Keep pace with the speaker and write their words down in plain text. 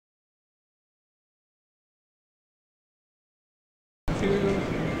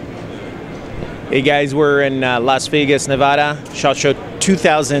Hey guys, we're in Las Vegas, Nevada, SHOT Show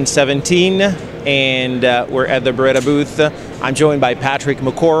 2017, and we're at the Beretta booth. I'm joined by Patrick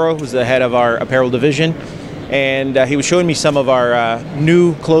Mokoro, who's the head of our apparel division, and he was showing me some of our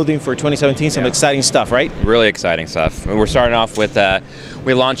new clothing for 2017, some exciting stuff, right? Really exciting stuff. We're starting off with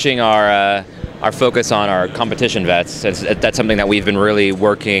we're launching our focus on our competition vests. That's something that we've been really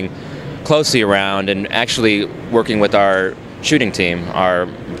working closely around, and actually working with our shooting team, our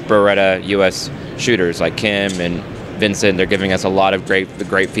Beretta U.S. shooters like Kim and Vincent. They're giving us a lot of great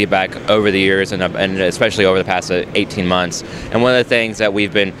feedback over the years, and especially over the past 18 months. And one of the things that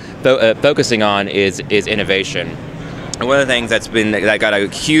we've been focusing on is innovation. And one of the things that got a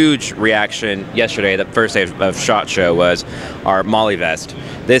huge reaction yesterday, the first day of SHOT Show, was our Molly vest.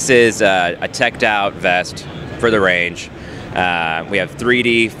 This is a teched out vest for the range. We have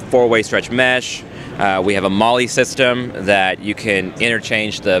 3D 4-way stretch mesh. We have a Molly system that you can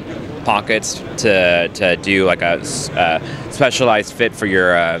interchange the pockets to do like a specialized fit for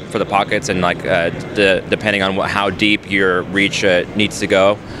your for the pockets, and like depending on how deep your reach needs to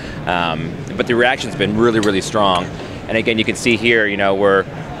go. But the reaction's been really strong. And again, you can see here, you know, we're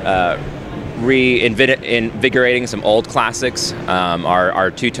reinvigorating some old classics.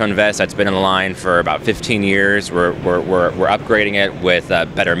 Our two-tone vest that's been in the line for about 15 years. We're upgrading it with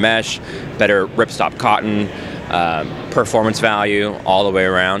better mesh, better ripstop cotton, performance value all the way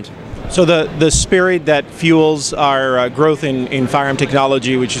around. So the spirit that fuels our growth in firearm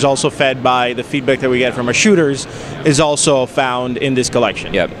technology, which is also fed by the feedback that we get from our shooters, is also found in this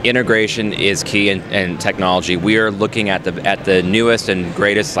collection. Yeah, integration is key in technology. We are looking at the newest and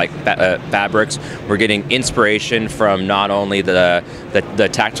greatest fabrics. We're getting inspiration from not only the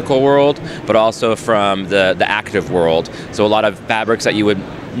tactical world, but also from the active world. So a lot of fabrics that you would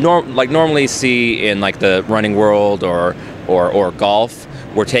normally see in like the running world or golf.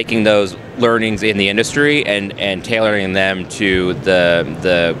 We're taking those learnings in the industry and tailoring them to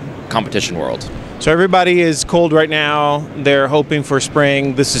the competition world. So everybody is cold right now. They're hoping for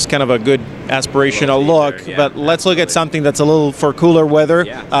spring. This is kind of a good aspirational look, yeah, but let's look at something that's a little for cooler weather.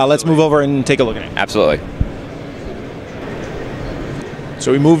 Yeah, let's move over and take a look at it. Absolutely.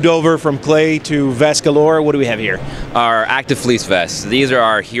 So we moved over from clay to vest galore. What do we have here? Our active fleece vests. These are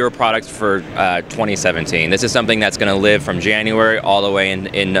our hero products for 2017. This is something that's going to live from January all the way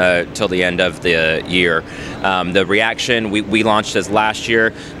in till the end of the year. The reaction, we launched this last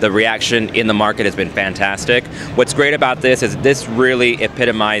year. The reaction in the market has been fantastic. What's great about this is this really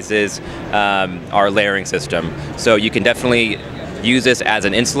epitomizes our layering system. So you can definitely use this as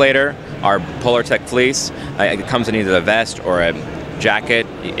an insulator. Our Polartec fleece, it comes in either a vest or a jacket.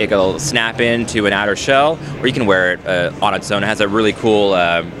 It'll snap into an outer shell, or you can wear it on its own. It has a really cool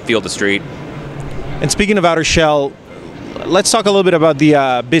feel to street. And speaking of outer shell, let's talk a little bit about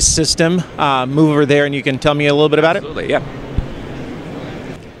the BIS system. Move over there and you can tell me a little bit about it. Absolutely, yeah.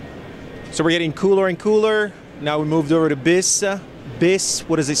 So we're getting cooler and cooler. Now we moved over to BIS. BIS,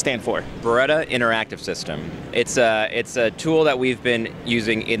 what does it stand for? Beretta Interactive System. It's a tool that we've been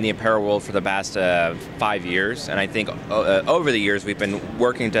using in the apparel world for the past 5 years, and I think over the years we've been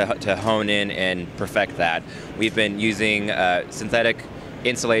working to hone in and perfect that. We've been using synthetic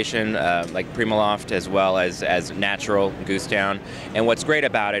insulation like Primaloft, as well as natural goose down. And what's great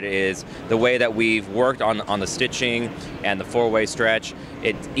about it is the way that we've worked on the stitching and the 4-way stretch.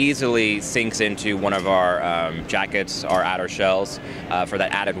 It easily sinks into one of our jackets, our outer shells, for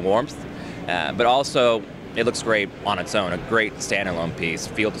that added warmth. But also, it looks great on its own, a great standalone piece,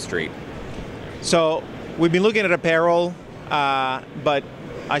 field to street. So we've been looking at apparel, but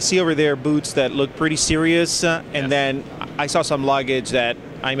I see over there boots that look pretty serious, and then I saw some luggage that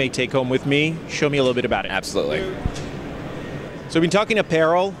I may take home with me. Show me a little bit about it. Absolutely. So we've been talking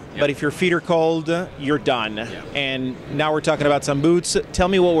apparel, but if your feet are cold, you're done. And now we're talking about some boots. Tell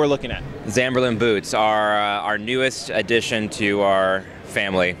me what we're looking at. Zamberlan boots are our newest addition to our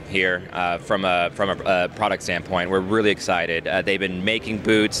family here from a product standpoint. We're really excited. They've been making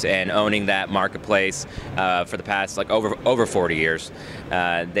boots and owning that marketplace for the past over 40 years.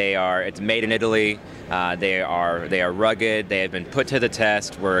 It's made in Italy. They are rugged. They have been put to the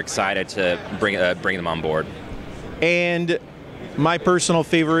test. We're excited to bring them on board. And my personal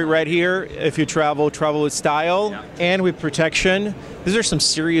favorite right here, if you travel with style and with protection. These are some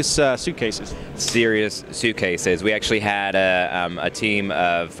serious suitcases. Serious suitcases. We actually had a team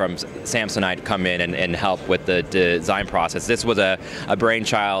from Samsonite come in and help with the design process. This was a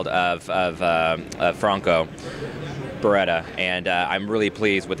brainchild of Franco Beretta, and I'm really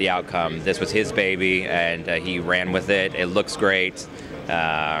pleased with the outcome. This was his baby, and he ran with it. It looks great.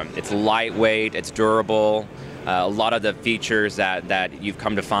 It's lightweight, it's durable. A lot of the features that you've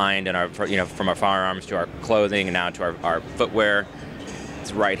come to find in our, from our firearms to our clothing and now to our footwear,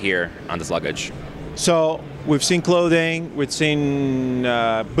 it's right here on this luggage. So we've seen clothing, we've seen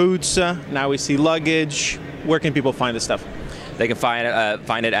boots, now we see luggage. Where can people find this stuff? They can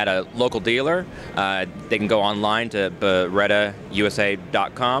find it at a local dealer. They can go online to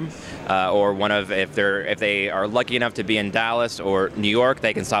berettausa.com, or if they are lucky enough to be in Dallas or New York,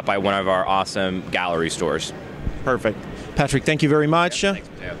 they can stop by one of our awesome gallery stores. Perfect. Patrick, thank you very much. Yep, thanks,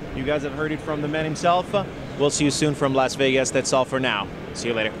 Mateo. You guys have heard it from the man himself. We'll see you soon from Las Vegas. That's all for now. See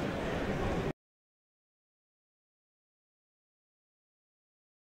you later.